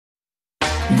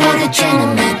what a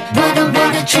gentleman, what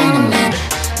a gentleman,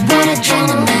 what a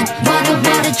gentleman, what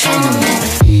a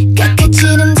gentleman.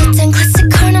 깎아지는 듯한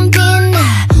클래시컬한 빛나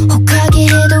혹하게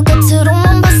해도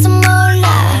겉으로만 봐서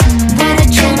몰라. What a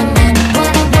gentleman,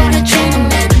 what a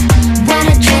gentleman, what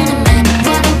a gentleman,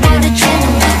 what a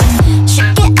gentleman.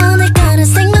 쉽게 안을 거는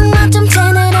생각만 좀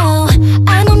제대로.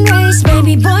 I don't race,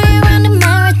 baby boy, run the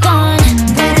marathon.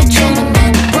 What a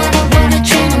gentleman, what a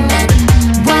gentleman,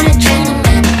 what a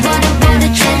gentleman, what a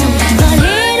gentleman. But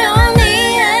he don't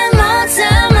need more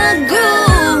time to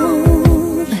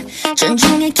groove.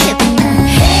 존중해 keep it nice.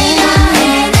 Hey now,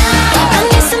 hey now, I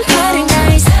need some party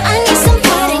nights, I need some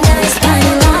party nights,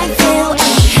 party like you.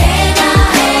 Hey now,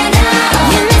 hey now,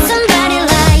 you need somebody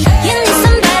like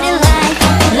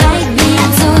me. I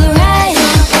do it right,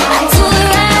 I do it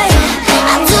right,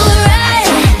 I do it right.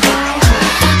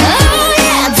 Oh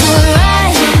yeah, I do it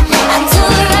right, I do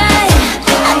it right,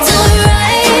 I do it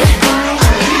right.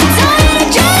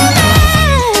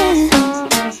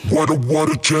 What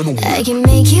a gentleman. I can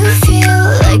make you feel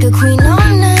like a queen all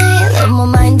night. Love my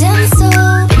mind and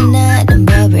soul, 빛나는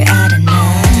법을 알아나.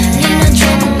 need no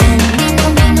gentleman,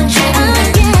 need no gentleman,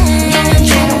 need no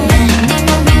gentleman,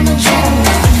 need no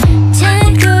gentleman.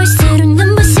 달굴수록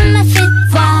눈부신 my fit,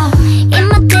 wow.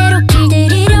 입맛대로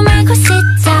길들이려 말고 sit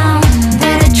down.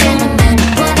 What a gentleman,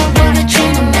 what a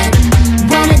gentleman,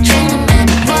 what a gentleman,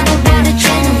 what a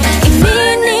gentleman. 이미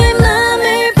네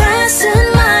맘을 벗은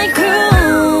my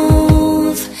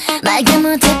groove. 말게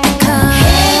못했던 걸.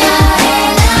 Hey now, hey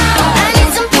now, I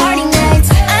need some party nights,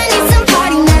 I need some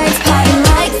party nights, party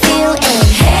like you.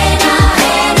 Hey now,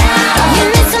 hey now, you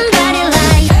need somebody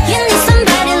like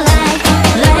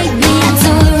me. I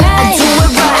do it right,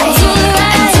 I do it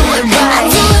right, I do it right,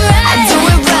 I do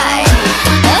it right.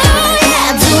 Oh yeah,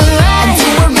 I do it right, I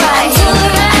do it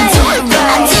right, I do it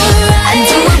right, I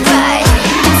do it right.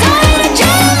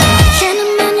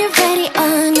 Gentleman, you're ready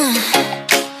or not?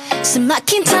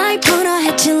 숨막힌 타입으로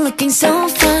해친 looking so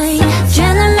fine.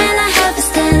 Gentleman, I have to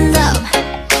stand up.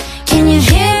 Can you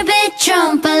hear beat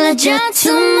좀 빨라져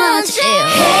too much.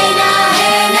 Hey now,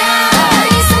 hey now, I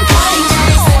need some party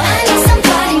nights, I need some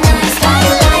party nights,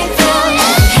 party like you.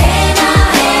 Hey now,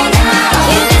 hey now,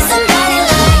 you need somebody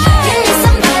like me.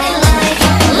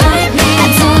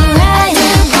 I do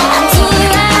it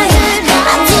right, I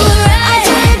do it right, I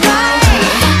do it right.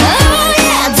 Oh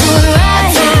yeah, I do it right,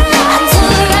 I do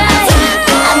it right, I do it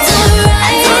right.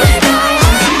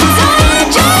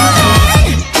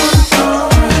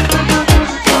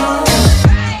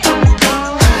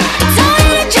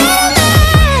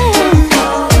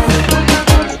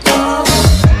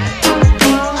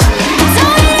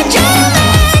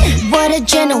 What a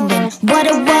gentleman,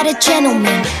 what a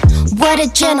gentleman, what a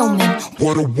gentleman.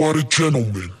 What a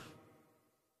gentleman.